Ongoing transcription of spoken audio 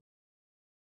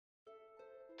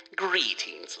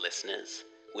Greetings, listeners.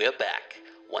 We're back,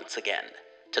 once again,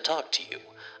 to talk to you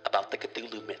about the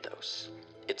Cthulhu mythos,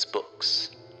 its books,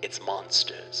 its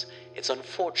monsters, its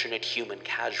unfortunate human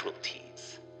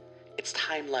casualties, its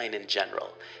timeline in general,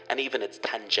 and even its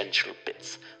tangential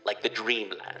bits, like the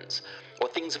Dreamlands, or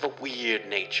things of a weird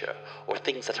nature, or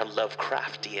things that are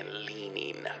Lovecraftian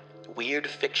leaning, weird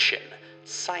fiction,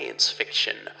 science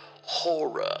fiction,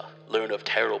 horror. Learn of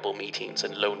terrible meetings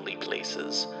in lonely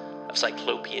places, of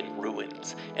cyclopean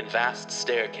ruins and vast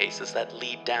staircases that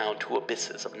lead down to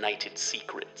abysses of nighted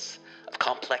secrets, of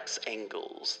complex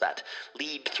angles that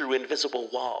lead through invisible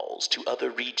walls to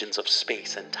other regions of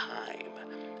space and time,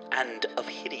 and of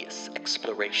hideous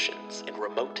explorations in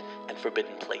remote and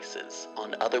forbidden places,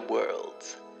 on other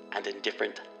worlds, and in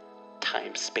different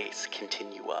time-space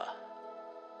continua.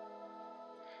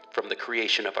 From the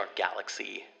creation of our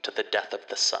galaxy to the death of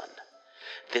the sun,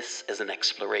 this is an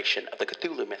exploration of the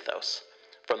Cthulhu mythos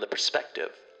from the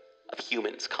perspective of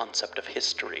humans' concept of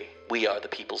history. We are the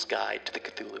People's Guide to the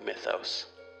Cthulhu mythos.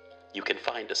 You can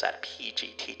find us at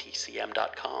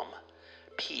pgttcm.com,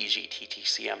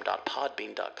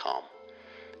 pgttcm.podbean.com,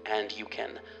 and you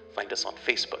can find us on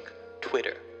Facebook,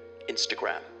 Twitter,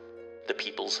 Instagram. The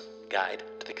People's Guide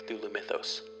to the Cthulhu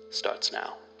mythos starts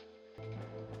now.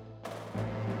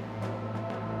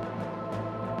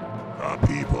 The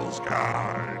People's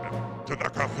Guide to the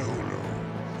Cthulhu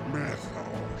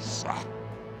Mythos.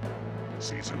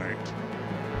 Season 8.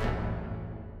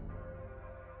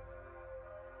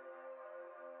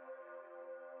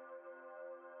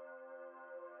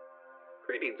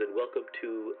 Greetings and welcome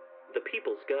to The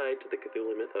People's Guide to the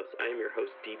Cthulhu Mythos. I am your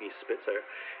host, D.B. Spitzer,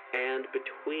 and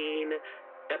between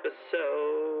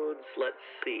episodes,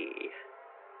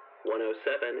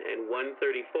 107 and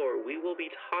 134, we will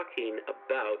be talking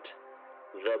about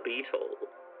The Beetle.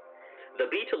 The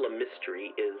Beetle, a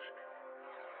Mystery, is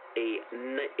a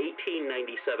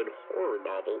 1897 horror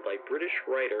novel by British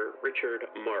writer Richard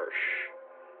Marsh.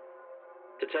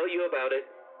 To tell you about it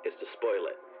is to spoil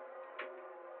it.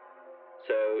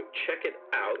 So check it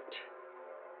out,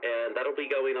 and that'll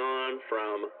be going on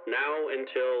from now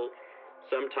until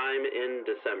sometime in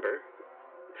December.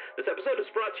 This episode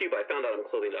is brought to you by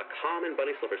FoundOutOnClothing.com and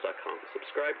BunnySlippers.com.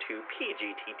 Subscribe to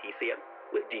PGTTCM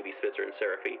with DB Spitzer and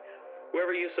Seraphy.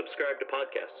 Wherever you subscribe to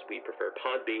podcasts, we prefer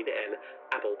Podbean and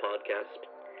Apple Podcasts.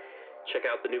 Check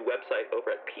out the new website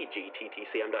over at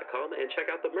pgttcm.com and check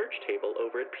out the merch table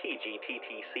over at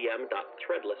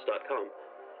pgttcm.threadless.com.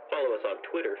 Follow us on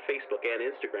Twitter, Facebook, and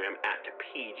Instagram at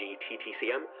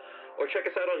PGTTCM, or check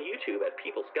us out on YouTube at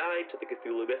People's Guide to the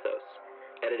Cthulhu Mythos,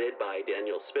 edited by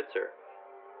Daniel Spitzer.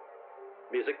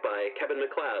 Music by Kevin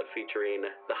MacLeod, featuring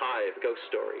The Hive, Ghost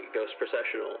Story, Ghost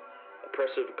Processional,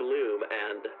 Oppressive Gloom,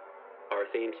 and our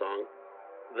theme song,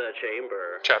 The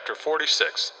Chamber. Chapter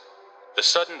 46. The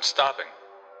Sudden Stopping.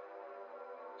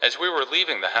 As we were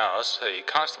leaving the house, a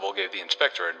constable gave the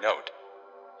inspector a note.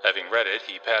 Having read it,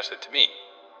 he passed it to me.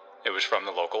 It was from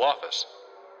the local office.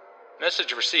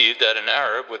 Message received that an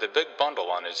Arab with a big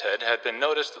bundle on his head had been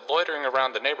noticed loitering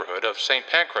around the neighborhood of St.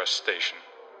 Pancras Station.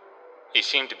 He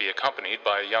seemed to be accompanied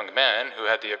by a young man who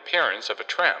had the appearance of a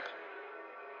tramp.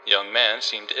 The young man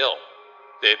seemed ill.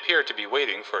 They appeared to be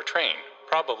waiting for a train,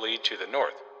 probably to the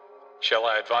north. Shall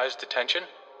I advise detention?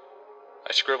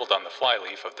 I scribbled on the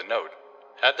flyleaf of the note.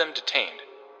 Had them detained.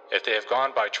 If they have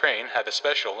gone by train, have a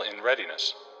special in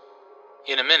readiness.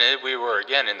 In a minute we were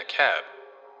again in the cab.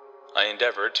 I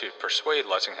endeavored to persuade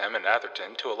Lessingham and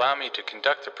Atherton to allow me to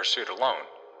conduct the pursuit alone.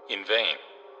 In vain.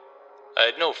 I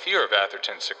had no fear of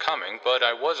Atherton succumbing, but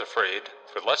I was afraid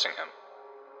for Lessingham.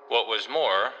 What was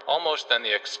more, almost than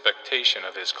the expectation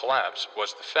of his collapse,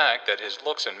 was the fact that his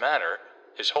looks and manner,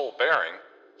 his whole bearing,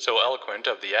 so eloquent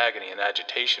of the agony and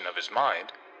agitation of his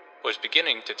mind, was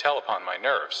beginning to tell upon my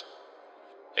nerves.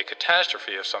 A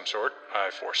catastrophe of some sort I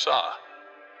foresaw.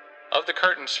 Of the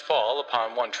curtain's fall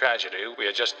upon one tragedy we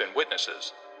had just been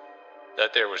witnesses.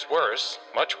 That there was worse,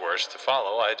 much worse, to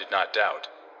follow I did not doubt.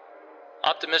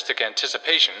 Optimistic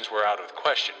anticipations were out of the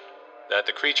question. That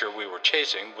the creature we were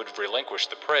chasing would relinquish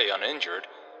the prey uninjured,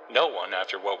 no one,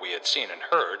 after what we had seen and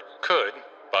heard, could,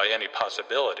 by any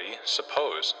possibility,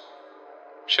 suppose.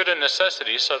 Should a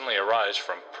necessity suddenly arise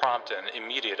from prompt and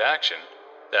immediate action,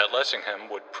 that Lessingham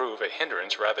would prove a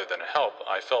hindrance rather than a help,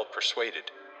 I felt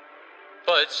persuaded.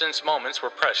 But since moments were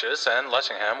precious, and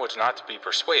Lessingham was not to be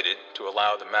persuaded to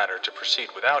allow the matter to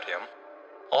proceed without him,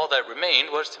 all that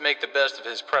remained was to make the best of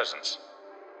his presence.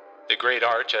 The great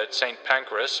arch at St.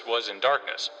 Pancras was in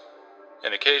darkness.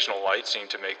 An occasional light seemed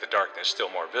to make the darkness still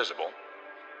more visible.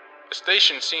 The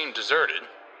station seemed deserted.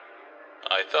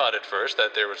 I thought at first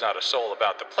that there was not a soul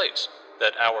about the place,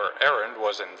 that our errand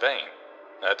was in vain,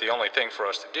 that the only thing for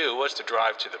us to do was to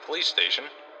drive to the police station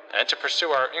and to pursue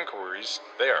our inquiries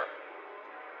there.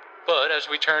 But as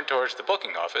we turned towards the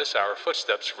booking office, our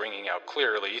footsteps ringing out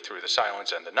clearly through the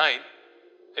silence and the night,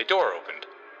 a door opened,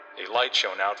 a light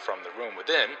shone out from the room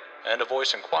within, and a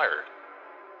voice inquired,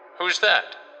 "Who's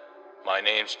that?" "My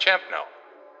name's Champnell.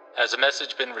 Has a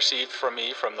message been received from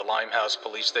me from the Limehouse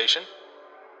police station?"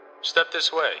 "Step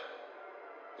this way."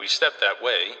 We stepped that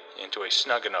way, into a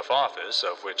snug enough office,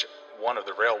 of which one of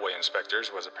the railway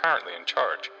inspectors was apparently in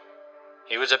charge.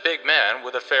 He was a big man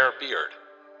with a fair beard.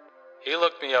 He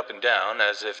looked me up and down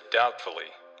as if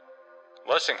doubtfully.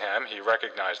 Lessingham he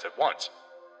recognized at once.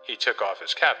 He took off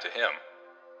his cap to him.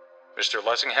 "Mr.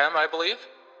 Lessingham, I believe?"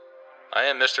 "I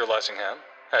am Mr. Lessingham.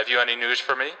 Have you any news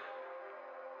for me?"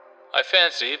 I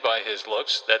fancied by his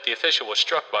looks that the official was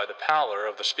struck by the pallor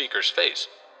of the speaker's face,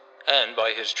 and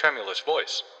by his tremulous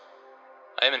voice.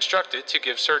 "I am instructed to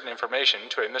give certain information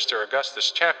to a Mr.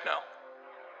 Augustus Champnell."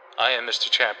 "I am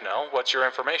Mr. Champnell. What's your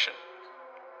information?"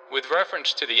 "With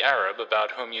reference to the Arab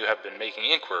about whom you have been making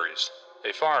inquiries,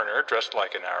 a foreigner dressed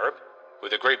like an Arab,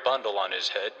 with a great bundle on his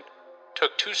head,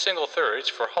 took 2 single thirds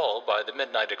for Hull by the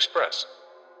midnight express."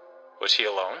 "Was he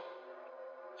alone?"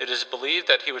 "It is believed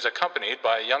that he was accompanied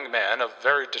by a young man of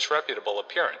very disreputable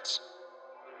appearance.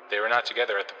 They were not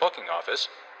together at the booking office,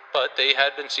 but they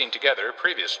had been seen together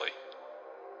previously.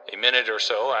 A minute or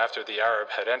so after the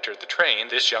Arab had entered the train,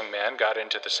 this young man got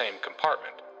into the same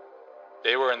compartment.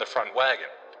 They were in the front wagon."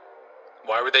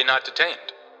 "Why were they not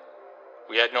detained?"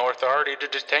 "We had no authority to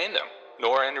detain them,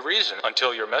 nor any reason.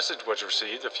 Until your message was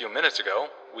received a few minutes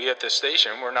ago, we at this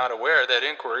station were not aware that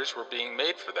inquiries were being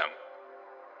made for them."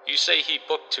 "You say he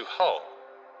booked to Hull.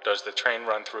 Does the train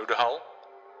run through to Hull?"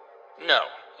 "No,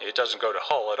 it doesn't go to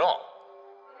Hull at all.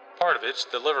 Part of it's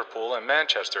the Liverpool and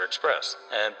Manchester Express,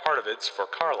 and part of it's for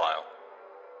Carlisle.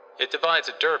 It divides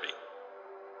at Derby.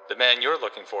 The man you're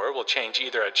looking for will change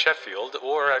either at Sheffield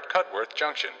or at Cudworth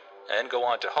Junction, and go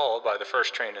on to Hull by the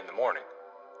first train in the morning.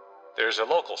 There's a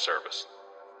local service."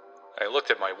 I looked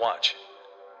at my watch.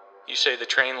 "You say the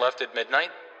train left at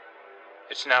midnight?"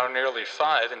 "It's now nearly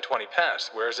 5:20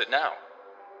 past. Where is it now?"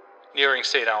 "Nearing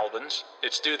St. Albans.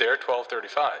 It's due there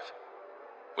 12:35.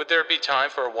 "Would there be time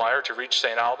for a wire to reach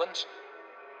St. Albans?"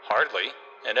 "Hardly,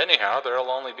 and anyhow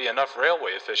there'll only be enough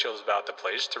railway officials about the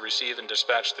place to receive and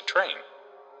dispatch the train.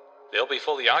 They'll be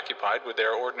fully occupied with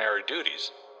their ordinary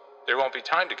duties. There won't be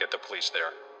time to get the police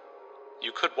there."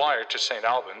 "You could wire to St.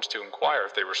 Albans to inquire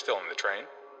if they were still in the train."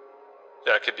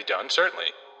 "That could be done,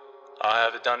 certainly. I'll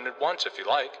have it done at once if you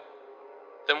like."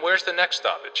 "Then where's the next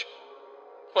stoppage?"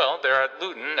 "Well, they're at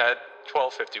Luton at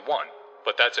 12:51,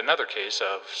 but that's another case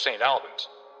of St. Albans.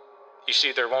 You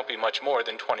see, there won't be much more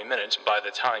than 20 minutes by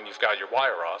the time you've got your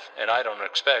wire off, and I don't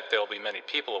expect there'll be many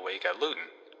people awake at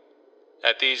Luton.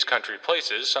 At these country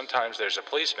places, sometimes there's a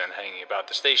policeman hanging about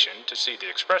the station to see the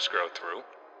express go through,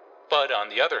 but on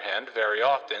the other hand, very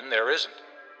often there isn't.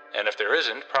 And if there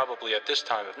isn't, probably at this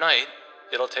time of night,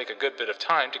 it'll take a good bit of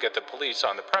time to get the police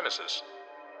on the premises.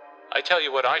 I tell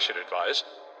you what I should advise."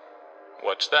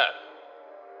 "What's that?"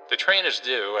 "The train is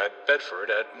due at Bedford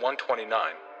at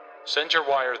 1:29. Send your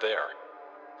wire there.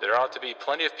 There ought to be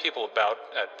plenty of people about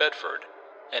at Bedford,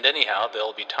 and anyhow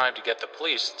there'll be time to get the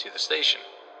police to the station."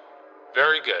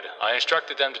 "Very good. I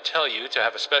instructed them to tell you to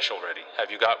have a special ready.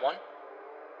 Have you got one?"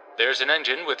 "There's an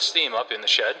engine with steam up in the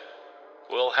shed.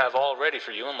 We'll have all ready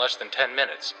for you in less than 10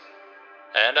 minutes.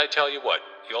 And I tell you what,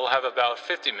 you'll have about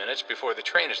 50 minutes before the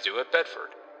train is due at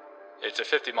Bedford. It's a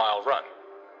 50-mile run.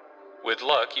 With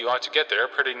luck, you ought to get there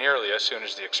pretty nearly as soon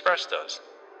as the express does."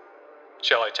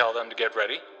 "Shall I tell them to get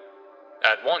ready?"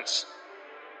 "At once."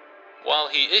 While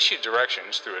he issued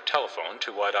directions through a telephone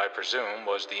to what I presume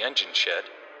was the engine shed,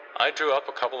 I drew up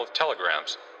a couple of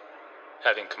telegrams.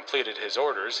 Having completed his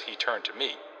orders, he turned to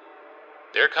me.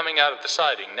 "They're coming out of the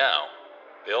siding now.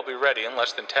 They'll be ready in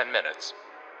less than 10 minutes.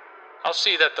 I'll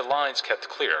see that the line's kept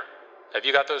clear. Have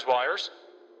you got those wires?"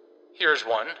 "Here's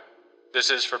one. This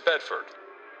is for Bedford."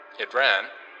 It ran,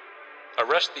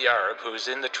 "Arrest the Arab who is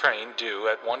in the train due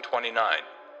at 1:29.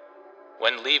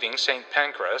 When leaving St.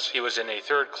 Pancras, he was in a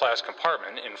third-class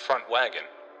compartment in front wagon.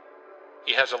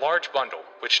 He has a large bundle,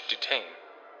 which detain.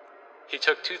 He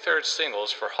took 2/3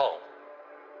 singles for Hull.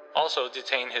 Also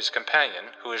detain his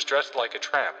companion, who is dressed like a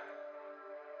tramp.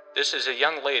 This is a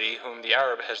young lady whom the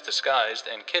Arab has disguised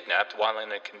and kidnapped while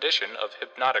in a condition of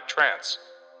hypnotic trance.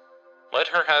 Let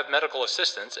her have medical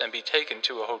assistance and be taken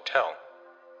to a hotel.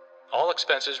 All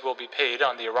expenses will be paid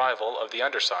on the arrival of the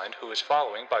undersigned, who is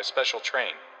following by special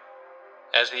train.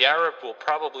 As the Arab will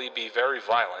probably be very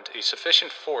violent, a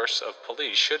sufficient force of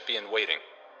police should be in waiting.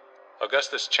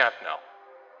 Augustus Champnell."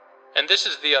 And this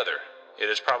is the other. It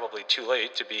is probably too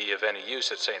late to be of any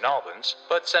use at St. Albans,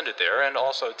 but send it there and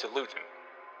also to Luton.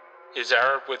 Is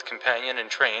Arab with companion in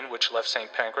train which left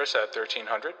St. Pancras at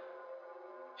 1300?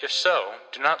 If so,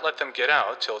 do not let them get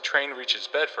out till train reaches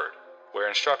Bedford, where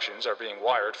instructions are being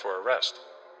wired for arrest.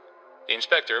 The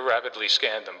inspector rapidly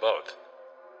scanned them both.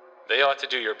 They ought to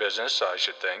do your business, I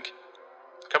should think.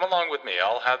 Come along with me,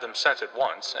 I'll have them sent at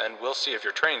once, and we'll see if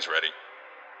your train's ready.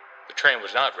 The train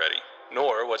was not ready,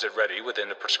 nor was it ready within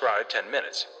the prescribed 10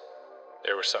 minutes.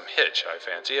 There was some hitch, I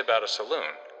fancy, about a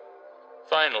saloon.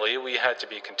 Finally, we had to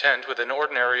be content with an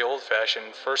ordinary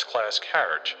old-fashioned first-class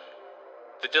carriage.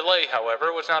 The delay,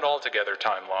 however, was not altogether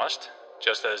time lost.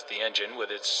 Just as the engine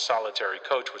with its solitary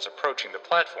coach was approaching the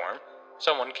platform,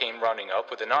 someone came running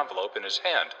up with an envelope in his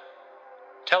hand.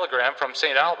 Telegram from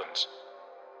St. Albans.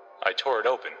 I tore it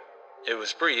open. It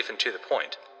was brief and to the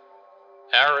point.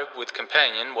 Arab with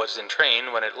companion was in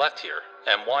train when it left here,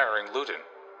 and wiring Luton.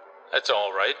 That's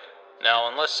all right. Now,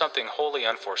 unless something wholly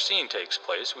unforeseen takes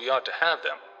place, we ought to have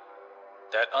them.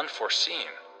 That unforeseen.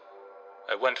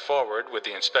 I went forward with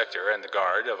the inspector and the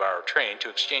guard of our train to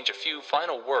exchange a few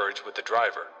final words with the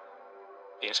driver.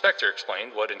 The inspector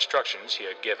explained what instructions he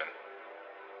had given.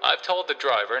 I've told the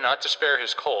driver not to spare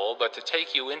his coal, but to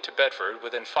take you into Bedford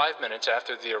within 5 minutes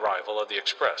after the arrival of the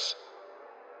express.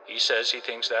 He says he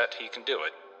thinks that he can do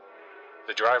it.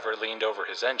 The driver leaned over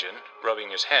his engine, rubbing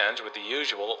his hands with the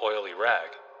usual oily rag.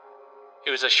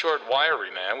 He was a short,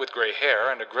 wiry man with gray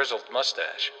hair and a grizzled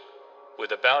mustache,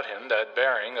 with about him that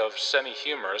bearing of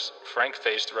semi-humorous,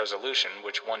 frank-faced resolution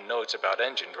which one notes about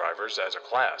engine drivers as a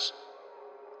class.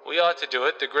 We ought to do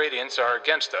it, the gradients are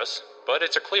against us, but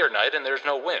it's a clear night and there's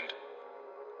no wind.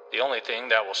 The only thing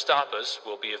that will stop us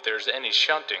will be if there's any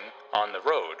shunting on the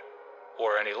road,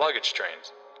 or any luggage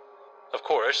trains. Of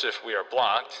course, if we are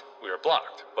blocked,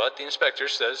 but the inspector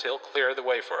says he'll clear the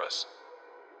way for us.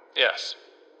 Yes,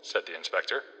 said the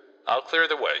inspector, I'll clear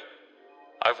the way.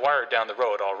 I've wired down the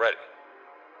road already.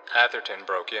 Atherton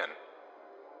broke in.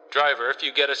 Driver, if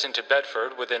you get us into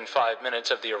Bedford within 5 minutes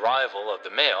of the arrival of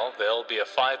the mail, there'll be a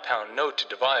 £5 note to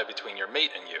divide between your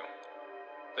mate and you.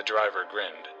 The driver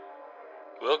grinned.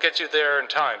 We'll get you there in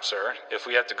time, sir, if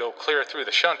we have to go clear through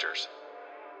the shunters.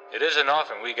 It isn't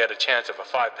often we get a chance of a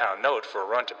 £5 note for a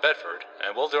run to Bedford,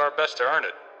 and we'll do our best to earn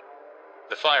it.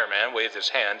 The fireman waved his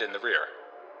hand in the rear.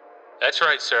 That's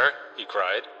right, sir, he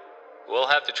cried. We'll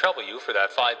have to trouble you for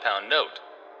that £5 note.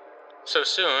 So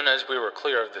soon as we were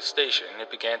clear of the station,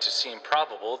 it began to seem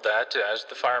probable that, as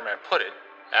the fireman put it,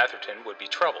 Atherton would be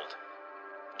troubled.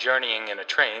 Journeying in a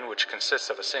train which consists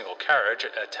of a single carriage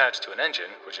attached to an engine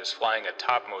which is flying at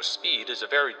topmost speed is a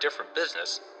very different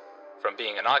business from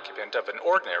being an occupant of an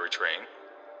ordinary train,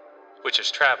 which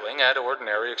is traveling at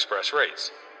ordinary express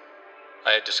rates.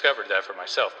 I had discovered that for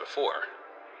myself before.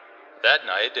 That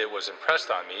night it was impressed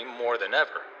on me more than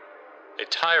ever. A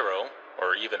tyro,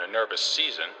 or even a nervous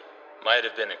season, might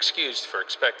have been excused for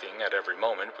expecting at every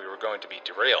moment we were going to be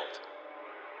derailed.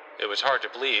 It was hard to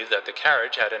believe that the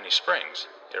carriage had any springs.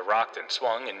 It rocked and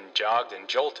swung and jogged and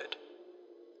jolted.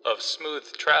 Of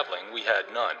smooth traveling we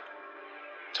had none.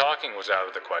 Talking was out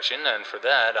of the question, and for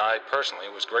that I personally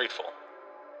was grateful.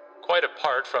 Quite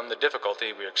apart from the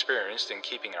difficulty we experienced in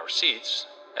keeping our seats,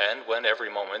 and when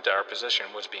every moment our position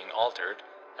was being altered,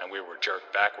 and we were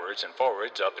jerked backwards and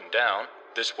forwards, up and down,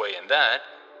 this way and that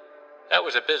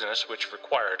was a business which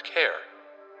required care.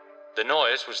 The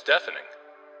noise was deafening.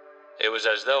 It was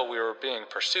as though we were being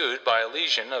pursued by a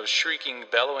legion of shrieking,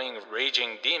 bellowing,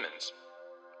 raging demons.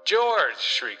 George,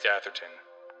 shrieked Atherton.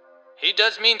 He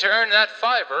does mean to earn that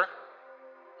 £5.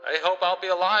 I hope I'll be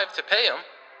alive to pay him.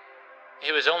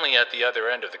 He was only at the other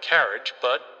end of the carriage,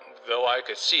 but, though I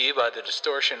could see by the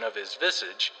distortion of his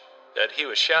visage that he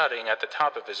was shouting at the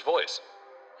top of his voice,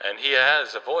 and he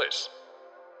has a voice.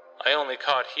 I only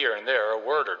caught here and there a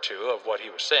word or two of what he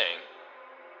was saying.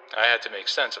 I had to make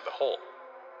sense of the whole.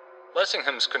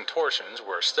 Lessingham's contortions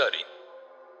were a study.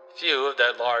 Few of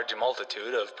that large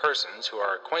multitude of persons who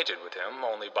are acquainted with him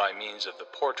only by means of the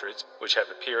portraits which have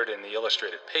appeared in the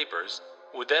illustrated papers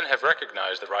would then have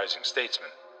recognized the rising statesman.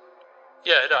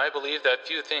 Yet I believe that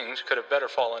few things could have better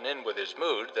fallen in with his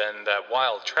mood than that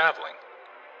wild traveling.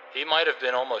 He might have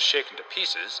been almost shaken to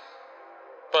pieces,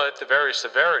 but the very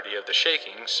severity of the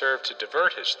shaking served to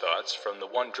divert his thoughts from the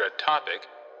one dread topic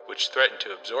which threatened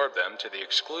to absorb them to the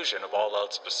exclusion of all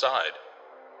else beside.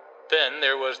 Then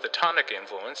there was the tonic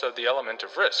influence of the element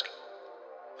of risk,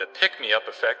 the pick-me-up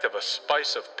effect of a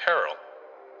spice of peril.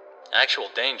 Actual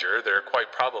danger there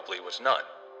quite probably was none,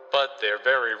 but there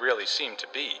very really seemed to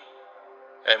be.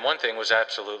 And one thing was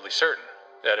absolutely certain,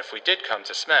 that if we did come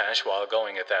to smash while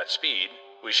going at that speed,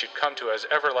 we should come to as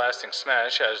everlasting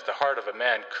smash as the heart of a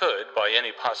man could, by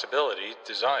any possibility,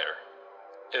 desire.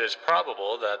 It is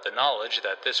probable that the knowledge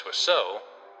that this was so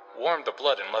warmed the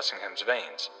blood in Lessingham's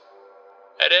veins.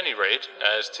 At any rate,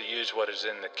 as to use what is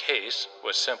in the case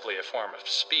was simply a form of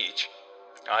speech,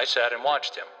 I sat and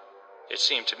watched him. It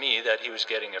seemed to me that he was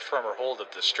getting a firmer hold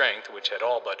of the strength which had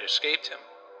all but escaped him,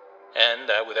 and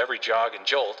that with every jog and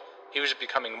jolt, he was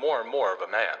becoming more and more of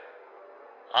a man.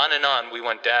 On and on we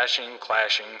went, dashing,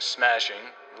 clashing,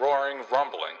 smashing, roaring,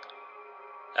 rumbling.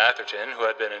 Atherton, who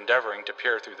had been endeavoring to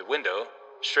peer through the window,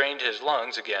 strained his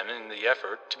lungs again in the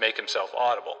effort to make himself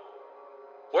audible.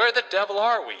 "Where the devil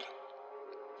are we?"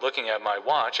 Looking at my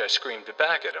watch, I screamed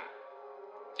back at him.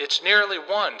 "It's nearly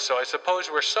 1, so I suppose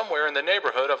we're somewhere in the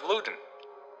neighborhood of Luton.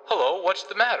 Hello, what's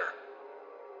the matter?"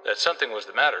 That something was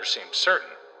the matter seemed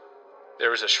certain. There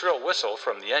was a shrill whistle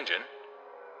from the engine.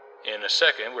 In a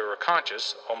second we were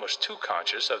conscious, almost too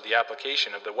conscious, of the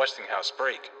application of the Westinghouse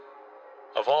brake.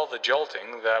 Of all the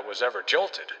jolting that was ever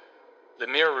jolted, the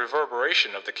mere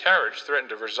reverberation of the carriage threatened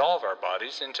to resolve our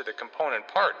bodies into the component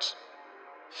parts.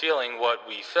 Feeling what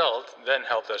we felt then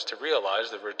helped us to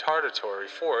realize the retardatory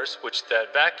force which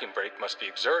that vacuum brake must be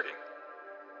exerting.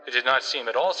 It did not seem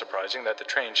at all surprising that the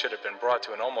train should have been brought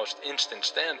to an almost instant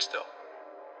standstill.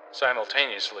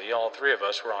 Simultaneously, all three of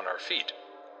us were on our feet.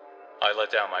 I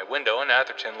let down my window and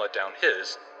Atherton let down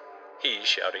his, he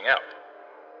shouting out,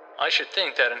 "I should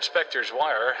think that Inspector's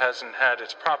wire hasn't had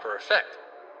its proper effect.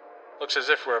 Looks as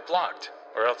if we're blocked,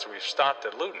 or else we've stopped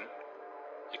at Luton.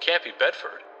 It can't be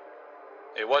Bedford."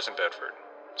 It wasn't Bedford.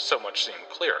 So much seemed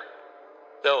clear,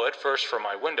 though at first from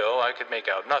my window I could make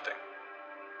out nothing.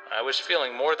 I was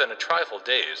feeling more than a trifle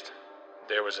dazed.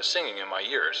 There was a singing in my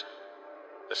ears.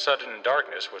 The sudden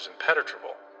darkness was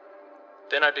impenetrable.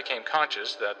 Then I became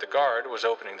conscious that the guard was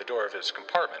opening the door of his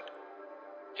compartment.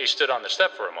 He stood on the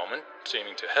step for a moment,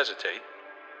 seeming to hesitate.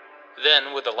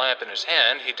 Then, with the lamp in his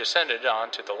hand, he descended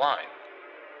onto the line.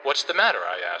 "What's the matter?"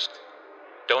 I asked.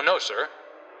 "Don't know, sir.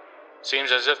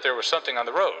 Seems as if there was something on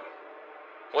the road."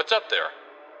 "What's up there?"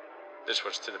 This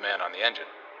was to the man on the engine.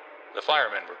 The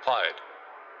fireman replied,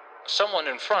 "Someone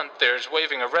in front there's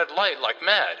waving a red light like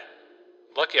mad.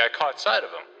 Lucky I caught sight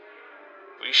of him.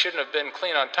 We shouldn't have been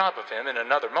clean on top of him in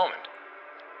another moment.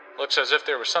 Looks as if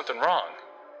there was something wrong.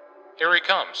 Here he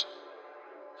comes."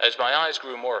 As my eyes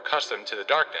grew more accustomed to the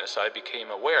darkness, I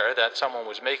became aware that someone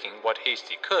was making what haste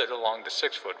he could along the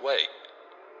 6-foot way,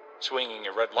 swinging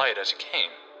a red light as he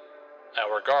came.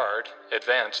 Our guard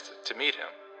advanced to meet him,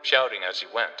 shouting as he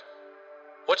went,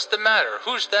 "What's the matter?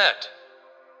 Who's that?"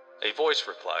 A voice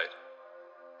replied,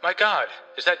 "My God,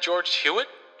 is that George Hewitt?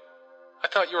 I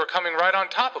thought you were coming right on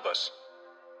top of us."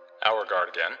 Our guard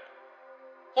again,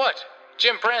 "What?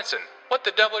 Jim Branson, what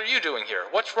the devil are you doing here?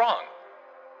 What's wrong?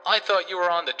 I thought you were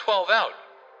on the 12 out.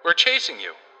 We're chasing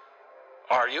you."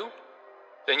 "Are you?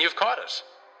 Then you've caught us."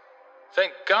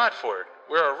 "Thank God for it.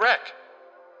 We're a wreck."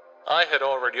 I had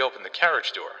already opened the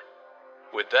carriage door.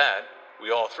 With that,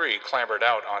 we all three clambered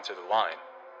out onto the line.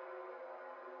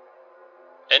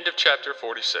 End of chapter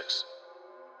 46.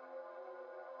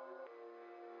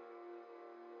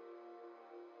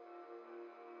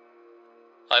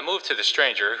 I moved to the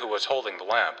stranger who was holding the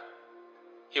lamp.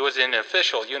 He was in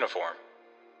official uniform.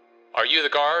 "Are you the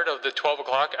guard of the 12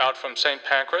 o'clock out from St.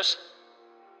 Pancras?"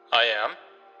 "I am."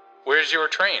 "Where's your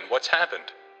train? What's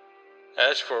happened?"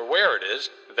 "As for where it is,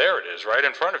 there it is, right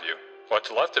in front of you.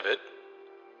 What's left of it?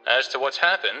 As to what's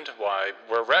happened, why,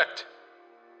 we're wrecked."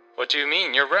 "What do you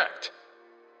mean, you're wrecked?"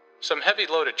 "Some heavy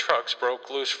loaded trucks broke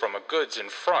loose from a goods in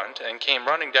front and came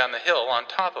running down the hill on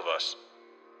top of us."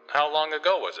 "How long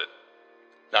ago was it?"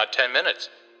 "Not 10 minutes.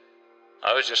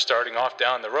 I was just starting off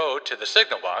down the road to the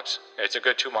signal box, it's a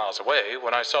good 2 miles away,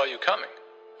 when I saw you coming.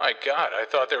 My God, I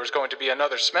thought there was going to be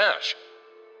another smash."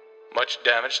 "Much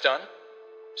damage done?"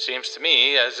 "Seems to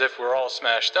me as if we're all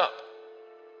smashed up.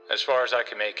 As far as I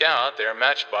can make out, they're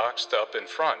matchboxed up in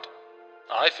front.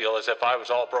 I feel as if I was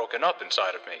all broken up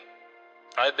inside of me.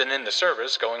 I've been in the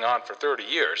service going on for 30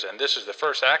 years, and this is the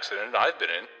first accident I've been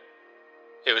in."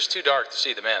 It was too dark to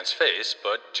see the man's face,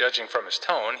 but judging from his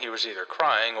tone, he was either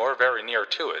crying or very near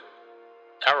to it.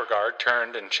 Our guard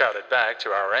turned and shouted back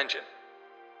to our engine,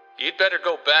 "You'd better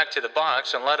go back to the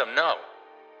box and let him know."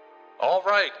 "All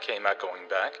right," came echoing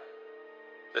back.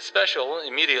 The special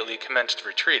immediately commenced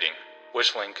retreating,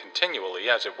 whistling continually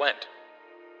as it went.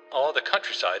 All the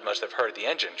countryside must have heard the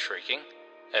engine shrieking,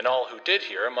 and all who did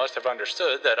hear must have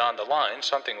understood that on the line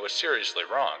something was seriously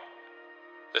wrong.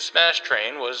 The smashed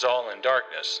train was all in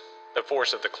darkness. The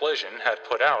force of the collision had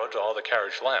put out all the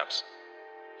carriage lamps.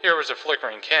 Here was a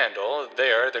flickering candle,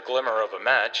 there the glimmer of a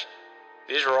match.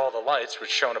 These were all the lights which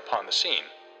shone upon the scene.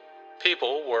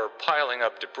 People were piling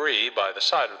up debris by the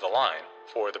side of the line,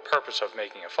 for the purpose of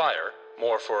making a fire,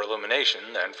 more for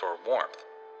illumination than for warmth.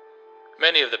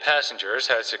 Many of the passengers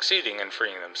had succeeded in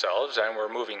freeing themselves and were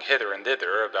moving hither and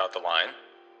thither about the line,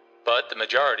 but the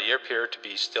majority appeared to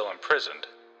be still imprisoned.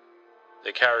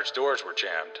 The carriage doors were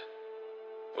jammed.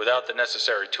 Without the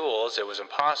necessary tools, it was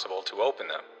impossible to open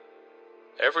them.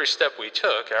 Every step we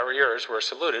took, our ears were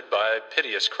saluted by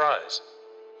piteous cries.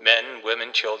 Men,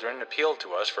 women, children appealed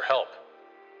to us for help.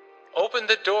 "Open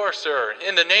the door, sir!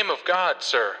 In the name of God,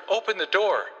 sir! Open the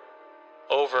door!"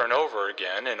 Over and over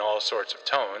again, in all sorts of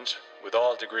tones, with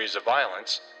all degrees of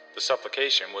violence, the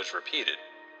supplication was repeated.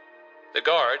 The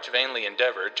guards vainly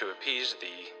endeavored to appease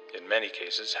the, in many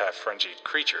cases, half-frenzied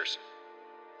creatures.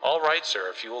 "All right, sir,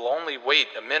 if you will only wait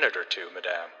a minute or two,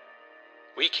 madame.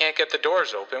 We can't get the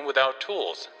doors open without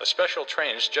tools. A special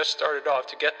train's just started off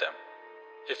to get them.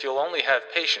 If you'll only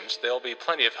have patience, there'll be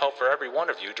plenty of help for every one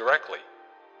of you directly.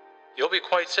 You'll be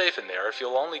quite safe in there if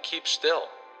you'll only keep still."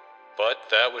 But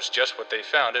that was just what they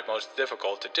found it most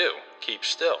difficult to do, keep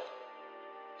still.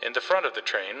 In the front of the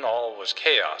train, all was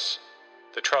chaos.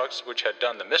 The trucks which had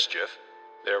done the mischief,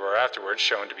 there were afterwards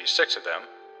shown to be 6 of them,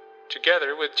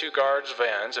 together with 2 guards'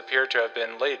 vans appeared to have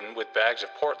been laden with bags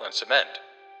of Portland cement.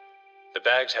 The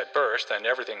bags had burst, and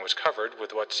everything was covered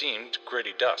with what seemed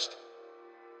gritty dust.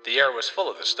 The air was full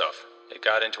of the stuff. It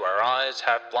got into our eyes,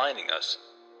 half blinding us.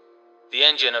 The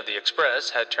engine of the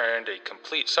express had turned a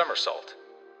complete somersault.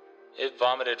 It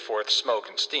vomited forth smoke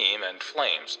and steam and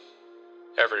flames.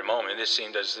 Every moment it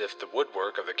seemed as if the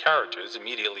woodwork of the carriages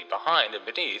immediately behind and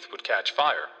beneath would catch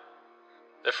fire.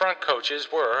 The front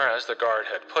coaches were, as the guard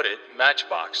had put it,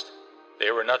 matchboxed.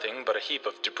 They were nothing but a heap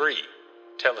of debris,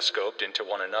 telescoped into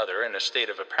one another in a state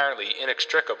of apparently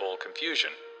inextricable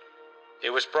confusion. It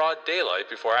was broad daylight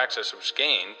before access was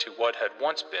gained to what had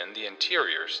once been the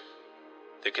interiors.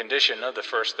 The condition of the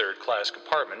first third-class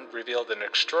compartment revealed an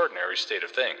extraordinary state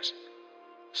of things.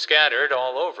 Scattered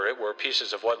all over it were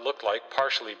pieces of what looked like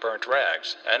partially burnt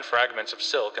rags, and fragments of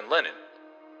silk and linen.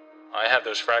 I have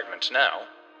those fragments now.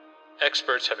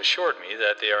 Experts have assured me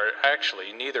that they are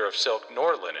actually neither of silk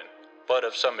nor linen, but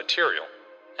of some material,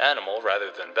 animal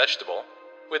rather than vegetable,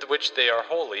 with which they are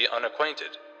wholly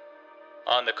unacquainted.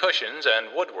 On the cushions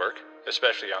and woodwork,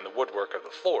 especially on the woodwork of the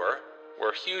floor,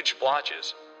 were huge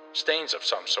blotches, stains of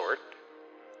some sort.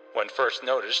 When first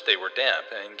noticed, they were damp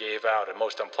and gave out a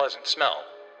most unpleasant smell.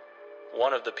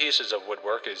 One of the pieces of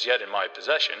woodwork is yet in my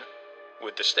possession,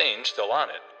 with the stain still on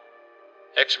it.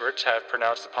 Experts have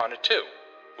pronounced upon it too,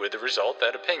 with the result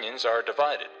that opinions are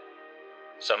divided.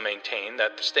 Some maintain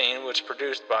that the stain was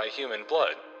produced by human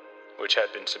blood, which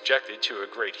had been subjected to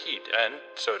a great heat and,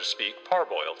 so to speak,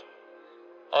 parboiled.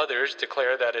 Others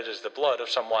declare that it is the blood of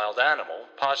some wild animal,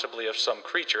 possibly of some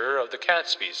creature of the cat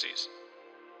species.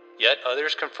 Yet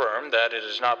others confirm that it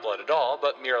is not blood at all,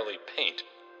 but merely paint,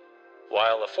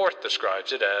 while a fourth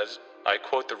describes it as, I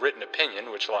quote the written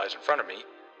opinion which lies in front of me,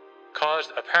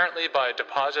 caused apparently by a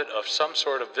deposit of some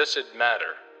sort of viscid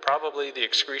matter, probably the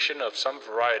excretion of some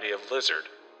variety of lizard.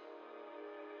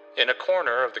 In a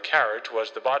corner of the carriage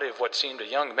was the body of what seemed a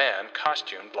young man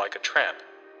costumed like a tramp.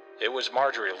 It was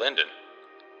Marjorie Linden.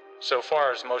 So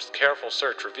far as most careful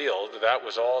search revealed, that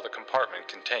was all the compartment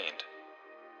contained.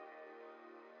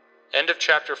 End of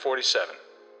chapter 47.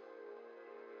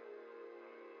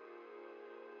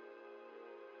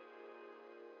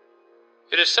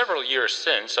 It is several years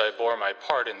since I bore my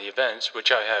part in the events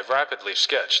which I have rapidly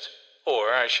sketched,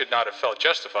 or I should not have felt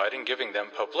justified in giving them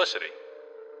publicity.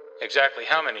 Exactly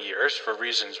how many years, for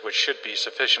reasons which should be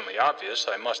sufficiently obvious,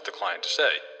 I must decline to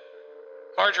say.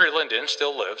 Marjorie Linden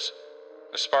still lives.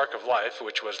 The spark of life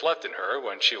which was left in her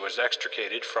when she was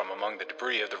extricated from among the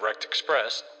debris of the wrecked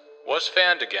express was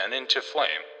fanned again into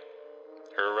flame.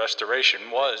 Her restoration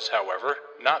was, however,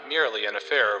 not merely an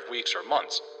affair of weeks or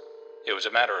months. It was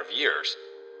a matter of years.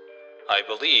 I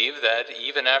believe that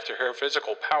even after her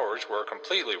physical powers were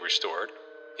completely restored,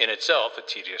 in itself a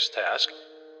tedious task,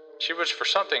 she was for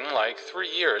something like 3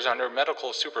 years under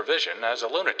medical supervision as a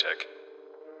lunatic.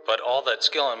 But all that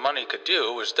skill and money could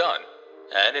do was done,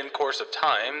 and in course of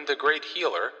time, the great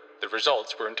healer, the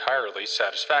results were entirely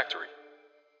satisfactory.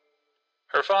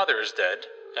 Her father is dead,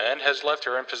 and has left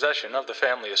her in possession of the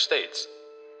family estates.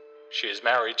 She is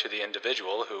married to the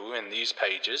individual who, in these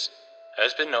pages,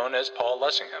 has been known as Paul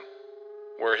Lessingham.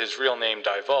 Were his real name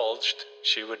divulged,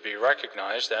 she would be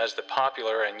recognized as the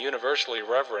popular and universally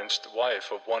reverenced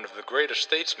wife of one of the greatest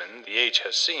statesmen the age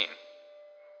has seen.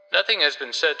 Nothing has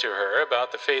been said to her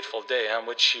about the fateful day on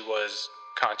which she was,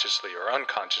 consciously or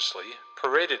unconsciously,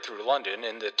 paraded through London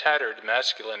in the tattered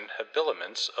masculine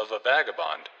habiliments of a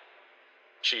vagabond.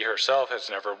 She herself has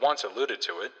never once alluded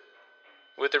to it.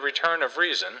 With the return of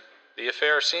reason, the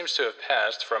affair seems to have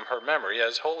passed from her memory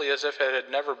as wholly as if it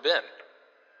had never been,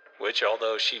 which,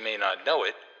 although she may not know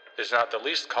it, is not the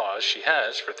least cause she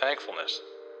has for thankfulness.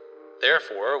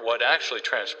 Therefore, what actually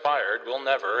transpired will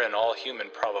never, in all human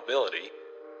probability,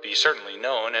 be certainly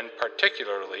known, and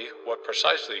particularly what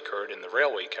precisely occurred in the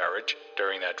railway carriage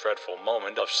during that dreadful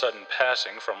moment of sudden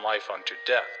passing from life unto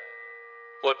death.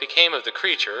 What became of the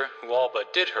creature who all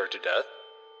but did her to death,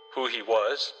 who he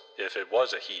was, if it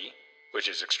was a he, which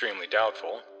is extremely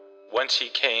doubtful, whence he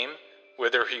came,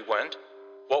 whither he went,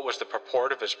 what was the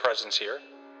purport of his presence here,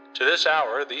 to this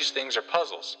hour these things are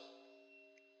puzzles.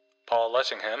 Paul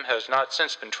Lessingham has not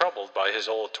since been troubled by his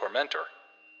old tormentor.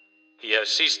 He has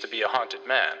ceased to be a haunted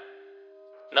man.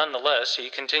 None the less, he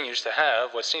continues to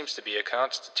have what seems to be a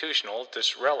constitutional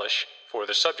disrelish for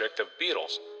the subject of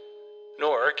beetles,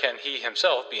 nor can he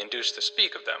himself be induced to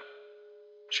speak of them.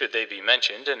 Should they be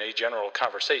mentioned in a general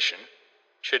conversation,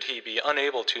 should he be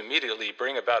unable to immediately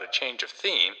bring about a change of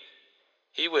theme,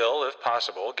 he will, if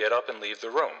possible, get up and leave the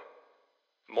room.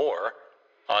 More,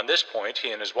 on this point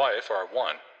he and his wife are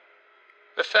one.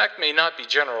 The fact may not be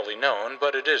generally known,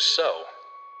 but it is so.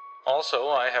 Also,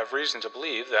 I have reason to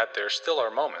believe that there still are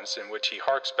moments in which he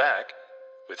harks back,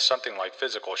 with something like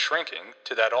physical shrinking,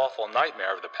 to that awful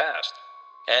nightmare of the past,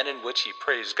 and in which he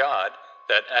prays God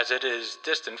that as it is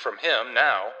distant from him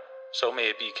now, so may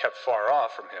it be kept far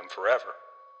off from him forever.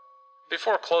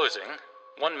 Before closing,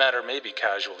 one matter may be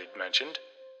casually mentioned.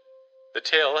 The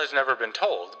tale has never been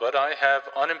told, but I have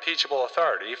unimpeachable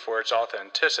authority for its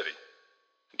authenticity.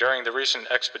 During the recent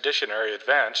expeditionary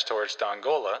advance towards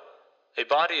Dongola, a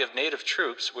body of native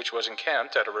troops which was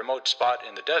encamped at a remote spot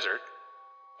in the desert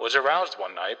was aroused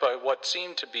one night by what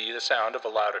seemed to be the sound of a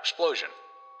loud explosion.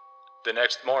 The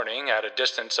next morning, at a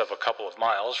distance of a couple of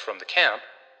miles from the camp,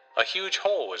 a huge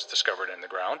hole was discovered in the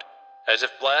ground, as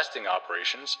if blasting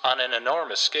operations on an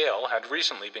enormous scale had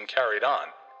recently been carried on.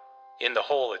 In the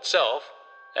hole itself,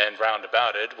 and round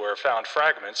about it, were found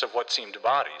fragments of what seemed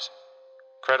bodies.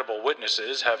 Credible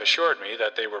witnesses have assured me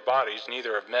that they were bodies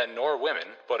neither of men nor women,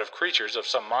 but of creatures of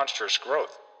some monstrous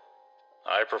growth.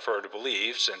 I prefer to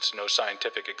believe, since no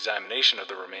scientific examination of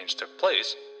the remains took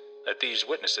place, that these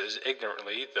witnesses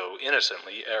ignorantly, though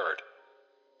innocently, erred.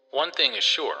 One thing is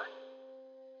sure.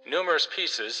 Numerous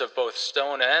pieces of both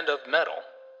stone and of metal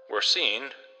were seen,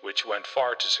 which went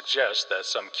far to suggest that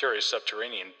some curious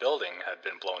subterranean building had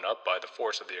been blown up by the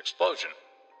force of the explosion.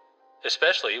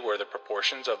 Especially were the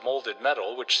proportions of molded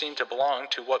metal which seemed to belong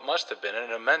to what must have been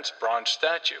an immense bronze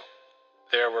statue.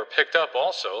 There were picked up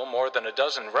also more than a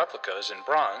dozen replicas in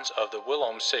bronze of the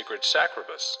whilom sacred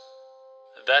Sacrobus.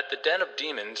 That the den of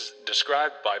demons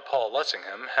described by Paul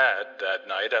Lessingham had, that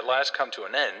night, at last come to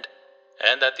an end,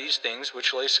 and that these things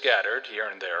which lay scattered here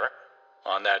and there,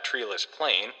 on that treeless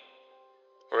plain,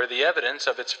 were the evidence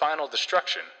of its final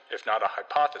destruction, if not a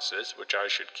hypothesis which I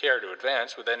should care to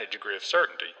advance with any degree of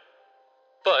certainty.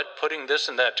 But, putting this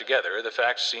and that together, the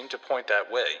facts seem to point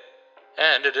that way,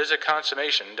 and it is a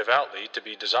consummation devoutly to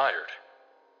be desired.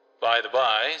 By the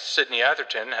by, Sidney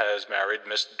Atherton has married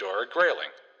Miss Dora Grayling.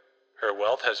 Her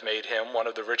wealth has made him one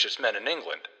of the richest men in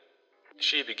England.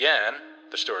 She began,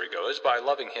 the story goes, by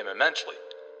loving him immensely.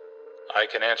 I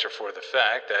can answer for the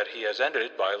fact that he has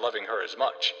ended by loving her as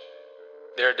much.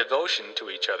 Their devotion to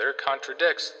each other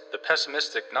contradicts the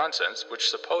pessimistic nonsense which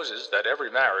supposes that every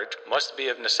marriage must be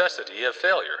of necessity a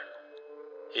failure.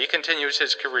 He continues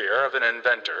his career of an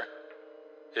inventor.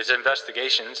 His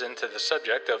investigations into the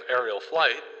subject of aerial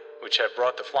flight, which have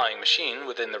brought the flying machine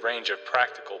within the range of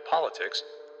practical politics,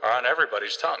 are on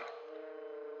everybody's tongue.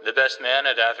 The best man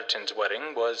at Atherton's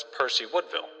wedding was Percy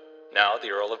Woodville, now the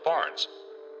Earl of Barnes.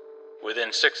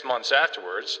 Within 6 months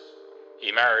afterwards,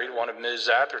 he married one of Miss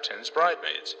Atherton's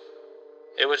bridesmaids.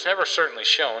 It was never certainly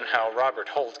shown how Robert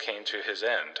Holt came to his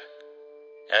end.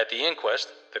 At the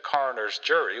inquest, the coroner's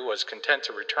jury was content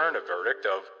to return a verdict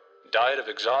of died of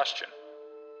exhaustion.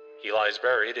 He lies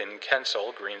buried in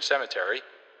Kensal Green Cemetery,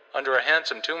 under a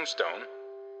handsome tombstone,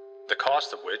 the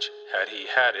cost of which, had he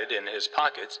had it in his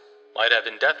pockets, might have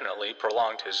indefinitely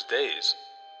prolonged his days.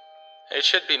 It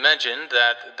should be mentioned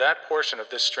that that portion of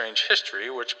this strange history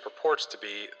which purports to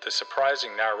be the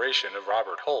surprising narration of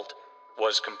Robert Holt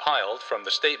was compiled from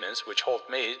the statements which Holt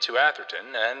made to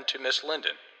Atherton and to Miss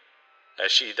Linden, as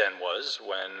she then was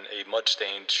when a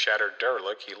mud-stained, shattered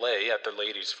derelict he lay at the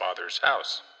lady's father's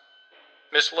house.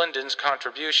 Miss Linden's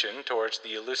contribution towards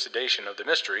the elucidation of the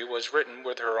mystery was written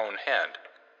with her own hand.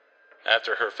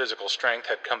 After her physical strength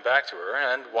had come back to her,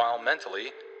 and while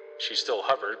mentally she still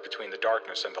hovered between the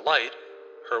darkness and the light,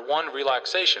 her one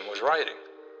relaxation was writing.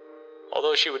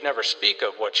 Although she would never speak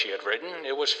of what she had written,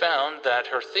 it was found that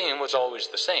her theme was always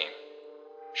the same.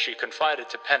 She confided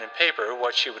to pen and paper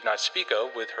what she would not speak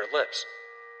of with her lips.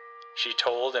 She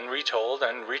told and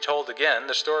retold again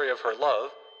the story of her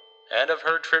love, and of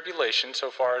her tribulation so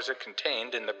far as it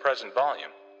contained in the present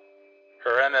volume.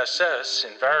 Her MSS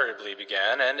invariably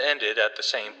began and ended at the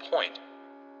same point.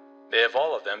 They have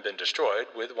all of them been destroyed,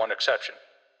 with one exception.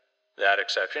 That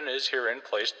exception is herein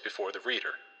placed before the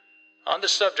reader. On the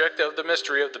subject of the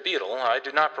mystery of the beetle, I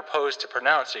do not propose to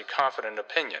pronounce a confident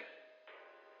opinion.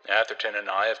 Atherton and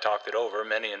I have talked it over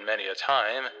many and many a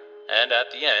time, and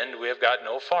at the end we have got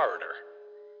no farther.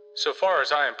 So far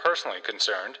as I am personally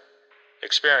concerned,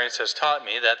 experience has taught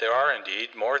me that there are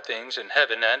indeed more things in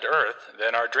heaven and earth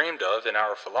than are dreamed of in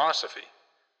our philosophy,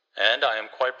 and I am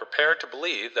quite prepared to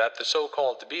believe that the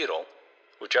so-called beetle,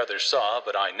 which others saw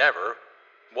but I never,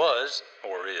 was,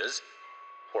 or is,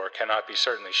 for it cannot be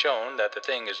certainly shown that the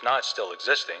thing is not still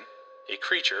existing, a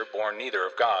creature born neither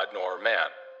of God nor man.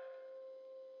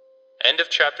 End of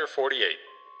chapter 48.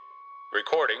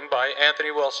 Recording by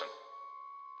Anthony Wilson.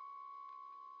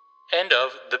 End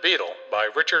of The Beetle by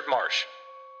Richard Marsh.